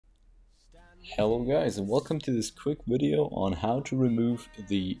Hello guys, and welcome to this quick video on how to remove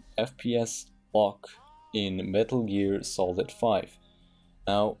the FPS lock in Metal Gear Solid 5.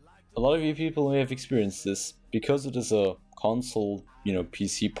 Now, a lot of you people may have experienced this because it is a console,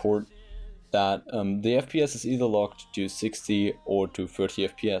 PC port that the FPS is either locked to 60 or to 30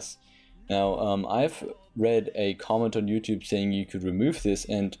 FPS. Now, I've read a comment on YouTube saying you could remove this,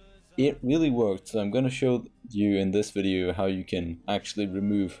 and it really worked, so I'm going to show you in this video how you can actually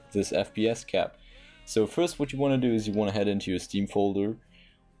remove this FPS cap. So first, what you want to do is you want to head into your Steam folder,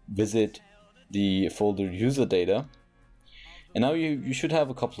 visit the folder userdata, and now you should have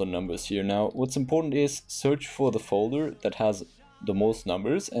a couple of numbers here. Now what's important is search for the folder that has the most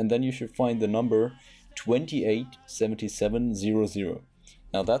numbers, and then you should find the number 287700.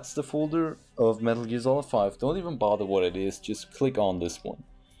 Now that's the folder of Metal Gear Solid 5. Don't even bother what it is, just click on this one.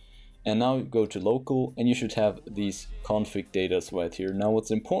 And now you go to local, and you should have these config data right here. Now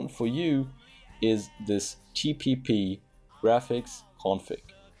what's important for you is this TPP graphicsconfig.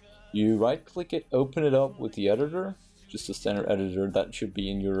 You right click it, open it up with the editor, just a standard editor that should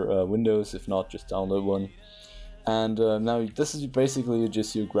be in your Windows. If not, just download one. And now this is basically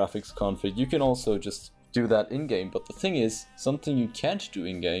just your graphics config. You can also just do that in-game, but the thing is, something you can't do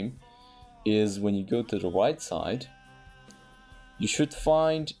in-game is when you go to the right side, you should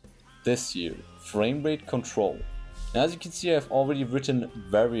find this here, frame rate control. Now, as you can see, I've already written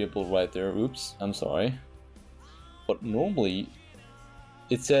variable right there. Oops, I'm sorry. But normally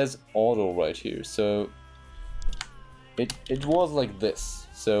it says auto right here, so it was like this.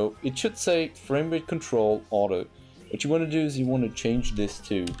 So it should say frame rate control auto. What you want to do is you want to change this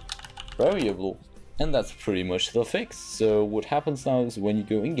to variable, and that's pretty much the fix. So what happens now is when you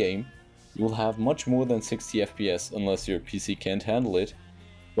go in game, you will have much more than 60 FPS unless your PC can't handle it.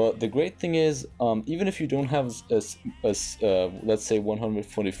 But the great thing is, even if you don't have let's say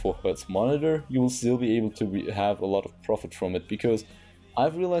 144 Hz monitor, you will still be able to have a lot of profit from it, because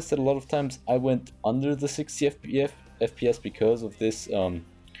I've realized that a lot of times I went under the 60 FPS because of this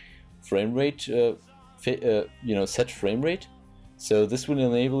frame rate, set frame rate. So this will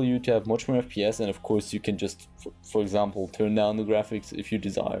enable you to have much more FPS, and of course you can just, for example, turn down the graphics if you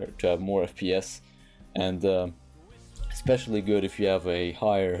desire to have more FPS, and especially good if you have a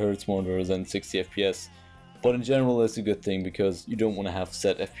higher Hertz monitor than 60 FPS. But in general, it's a good thing because you don't want to have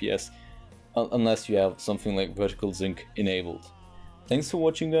set FPS unless you have something like vertical sync enabled. Thanks for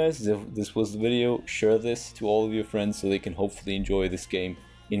watching, guys. If this was the video, share this to all of your friends so they can hopefully enjoy this game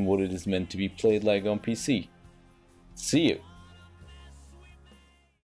in what it is meant to be played like on PC. See you!